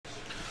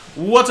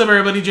What's up,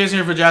 everybody? Jason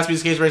here for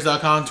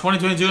JaspysCaseBreaks.com.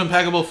 2022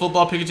 Impeccable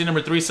Football Pikachu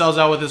number 3 sells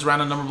out with this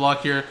random number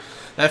block here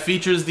that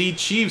features the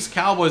Chiefs,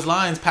 Cowboys,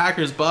 Lions,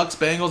 Packers, Bucs,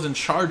 Bengals, and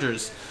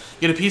Chargers.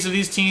 You get a piece of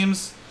these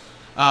teams.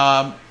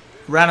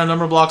 Random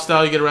number block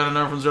style. You get a random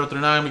number from 0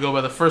 through 9. We go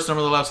by the first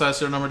number on the left side,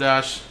 serial number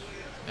dash.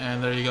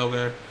 And there you go,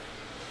 there.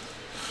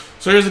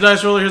 So here's the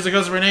dice roller. Here's the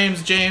customer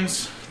names.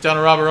 James, down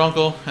to Robert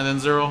Uncle, and then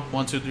 0,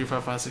 1, 2, 3,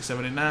 4, 5, 6,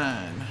 7, 8,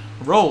 9.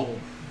 Roll.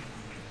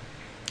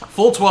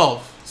 Full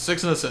 12.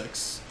 6 and a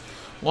 6.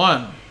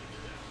 1,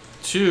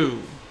 2,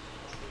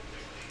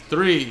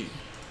 3,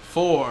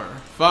 4,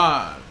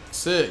 5,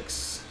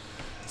 6,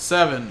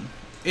 7,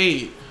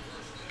 8,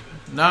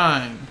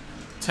 9,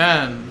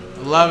 10,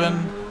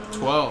 11,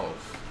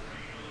 12.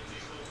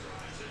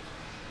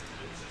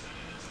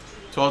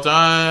 12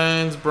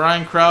 times.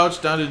 Brian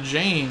Crouch down to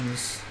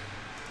James.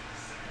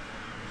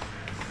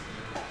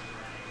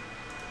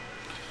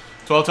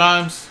 12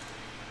 times.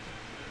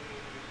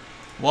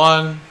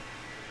 1,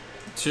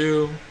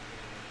 2,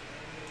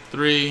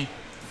 3,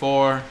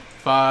 4,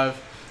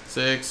 5,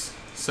 6,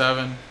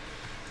 7,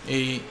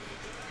 8,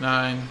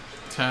 9,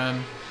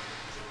 10,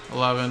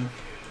 11,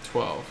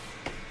 12.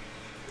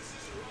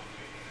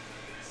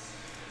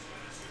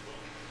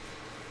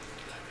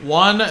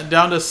 One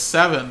down to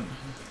 7.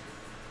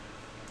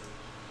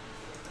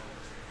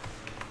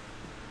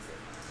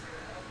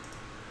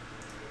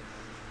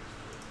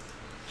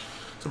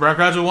 So Brian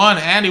Crouch with 1,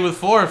 Andy with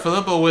 4,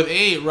 Filippo with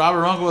 8,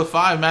 Robert Ronco with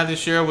 5, Matthew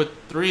Scherer with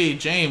 3,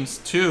 James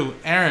 2,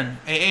 Aaron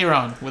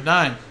Aaron with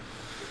 9,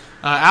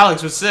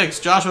 Alex with 6,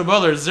 Joshua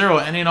Butler 0.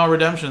 Any and all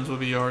redemptions will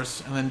be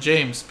yours, and then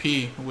James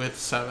P with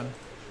 7.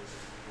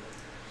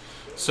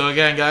 So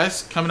again,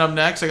 guys, coming up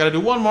next, I got to do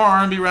one more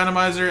R&B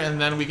randomizer,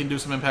 and then we can do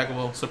some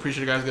Impeccable. So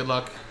appreciate you guys. Good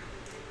luck.